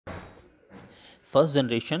first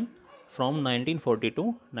generation from 1940 to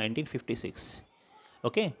 1956.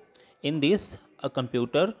 Okay, in this a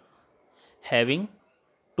computer having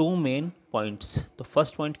two main points. तो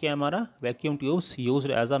first point क्या है हमारा, vacuum tubes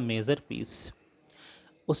used as a major piece.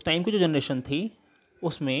 उस time की जो generation थी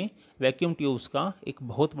उसमें वैक्यूम ट्यूब्स का एक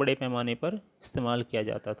बहुत बड़े पैमाने पर इस्तेमाल किया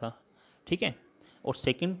जाता था. ठीक है. और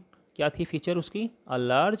सेकंड क्या थी फीचर उसकी, a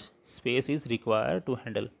large space is require to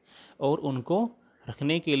handle. और उनको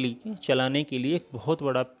रखने के लिए, चलाने के लिए एक बहुत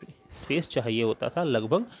बड़ा स्पेस चाहिए होता था,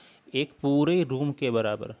 लगभग एक पूरे रूम के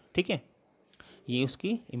बराबर. ठीक है. ये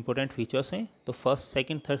उसकी इम्पोर्टेंट फीचर्स हैं. तो फर्स्ट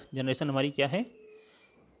सेकंड थर्ड जनरेशन हमारी क्या है,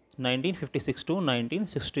 1956 टू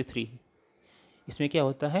 1963. इसमें क्या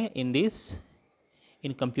होता है,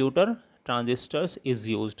 इन कंप्यूटर ट्रांजिस्टर्स इज़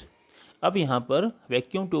यूज्ड. अब यहाँ पर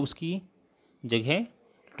वैक्यूम ट्यूब्स की जगह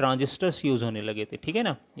ट्रांजिस्टर्स यूज़ होने लगे थे. ठीक है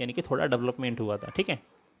ना, यानी कि थोड़ा डेवलपमेंट हुआ था. ठीक है.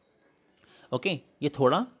 ओके, ये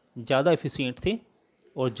थोड़ा ज़्यादा एफिशिएंट थे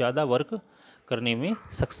और ज़्यादा वर्क करने में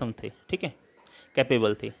सक्षम थे. ठीक है,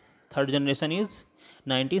 कैपेबल थे. थर्ड जनरेशन इज़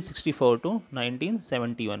 1964 टू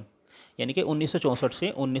 1971, यानी कि 1964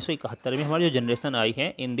 से 1971 में हमारी जो जनरेशन आई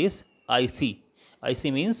है. In this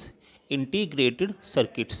IC means integrated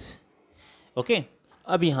circuits. Okay,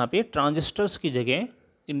 अब यहाँ पे ट्रांजिस्टर्स की जगह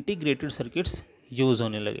इंटीग्रेटेड सर्किट्स यूज़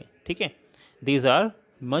होने लगे. ठीक है. These are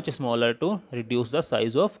much smaller to reduce the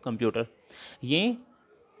size of computer. ये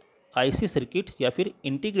आईसी सर्किट या फिर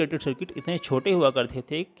इंटीग्रेटेड सर्किट इतने छोटे हुआ करते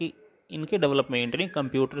थे कि इनके डेवलपमेंट ने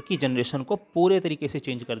कंप्यूटर की जनरेशन को पूरे तरीके से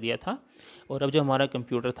चेंज कर दिया था. और अब जो हमारा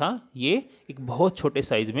कंप्यूटर था ये एक बहुत छोटे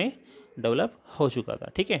साइज़ में डेवलप हो चुका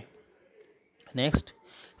था. ठीक है. नेक्स्ट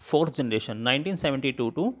फोर्थ जनरेशन 1972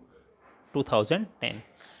 टू 2010,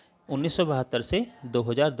 1972 से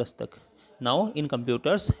 2010 तक. Now in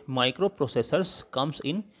computers micro processors comes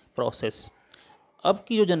in process. अब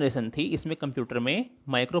की जो जनरेशन थी इसमें कंप्यूटर में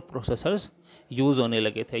माइक्रो प्रोसेसर्स यूज़ होने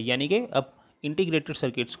लगे थे, यानी कि अब इंटीग्रेटेड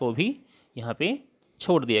सर्किट्स को भी यहाँ पे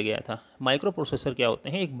छोड़ दिया गया था. माइक्रो प्रोसेसर क्या होते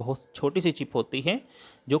हैं, एक बहुत छोटी सी चिप होती है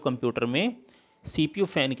जो कंप्यूटर में सीपीयू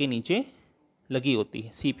फैन के नीचे लगी होती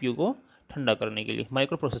है, सीपीयू को ठंडा करने के लिए.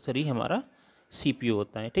 माइक्रो प्रोसेसर ही हमारा सीपीयू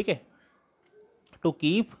होता है. ठीक है. To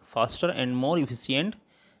keep faster and more efficient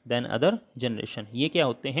then other generation. ये क्या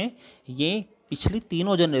होते हैं, ये पिछली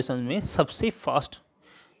तीनों जनरेशन में सबसे फास्ट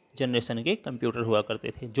जनरेशन के कंप्यूटर हुआ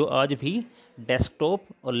करते थे, जो आज भी डेस्कटॉप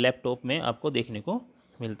और लैपटॉप में आपको देखने को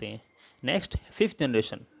मिलते हैं. Next fifth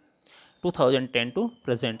generation 2010 to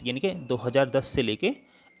present, यानी कि 2010 से लेके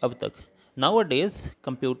अब तक. Now a days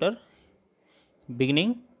computer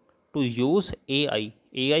beginning to use AI.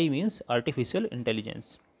 AI means artificial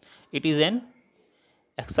intelligence. It is an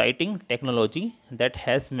exciting technology that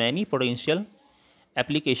has many potential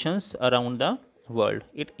applications around the world.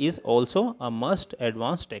 It is also a must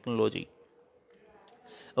advanced technology.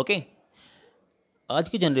 Okay. आज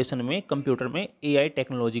की generation में computer में AI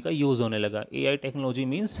technology का use होने लगा. AI technology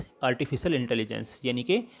means artificial intelligence, यानी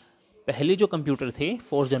कि पहले जो कंप्यूटर थे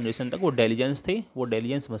फोर्थ जनरेशन तक वो डेलीजेंस थे, वो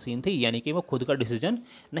डेलीजेंस मशीन थी, यानी कि वो खुद का डिसीजन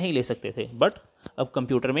नहीं ले सकते थे. बट अब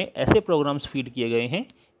कंप्यूटर में ऐसे प्रोग्राम्स फीड किए गए हैं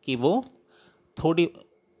कि वो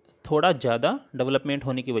थोड़ा ज़्यादा डेवलपमेंट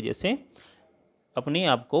होने की वजह से अपने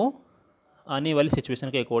आप को आने वाली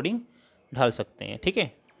सिचुएशन के अकॉर्डिंग ढाल सकते हैं. ठीक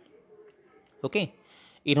है. ओके.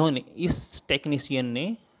 इन्होंने इस टेक्नीशियन ने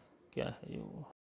क्या है